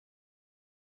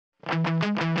The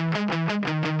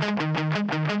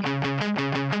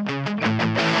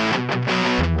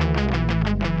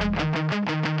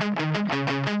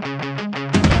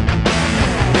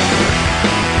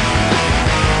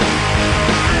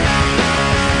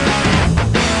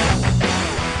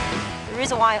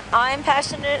reason why I'm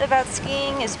passionate about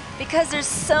skiing is because there's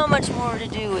so much more to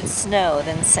do with snow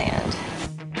than sand.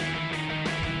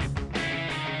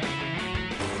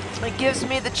 It gives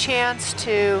me the chance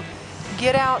to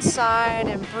get outside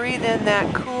and breathe in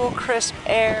that cool, crisp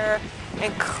air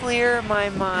and clear my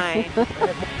mind. Because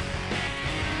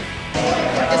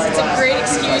it's a great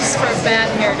excuse for a bad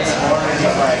hair day.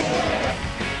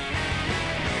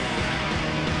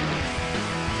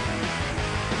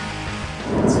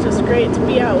 It's just great to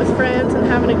be out with friends and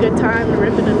having a good time and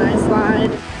ripping a nice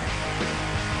slide.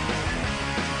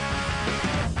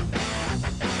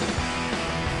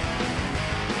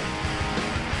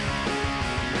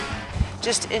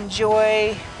 Just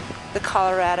enjoy the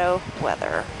Colorado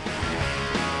weather.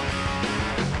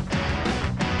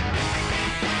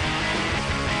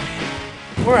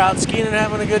 We're out skiing and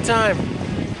having a good time.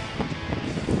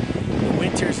 The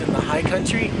winters in the high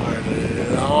country are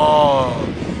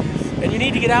long, and you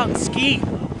need to get out and ski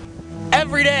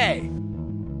every day.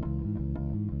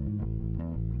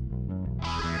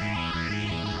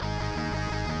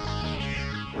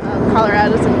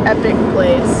 Colorado's an epic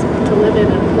place to live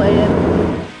in and play in.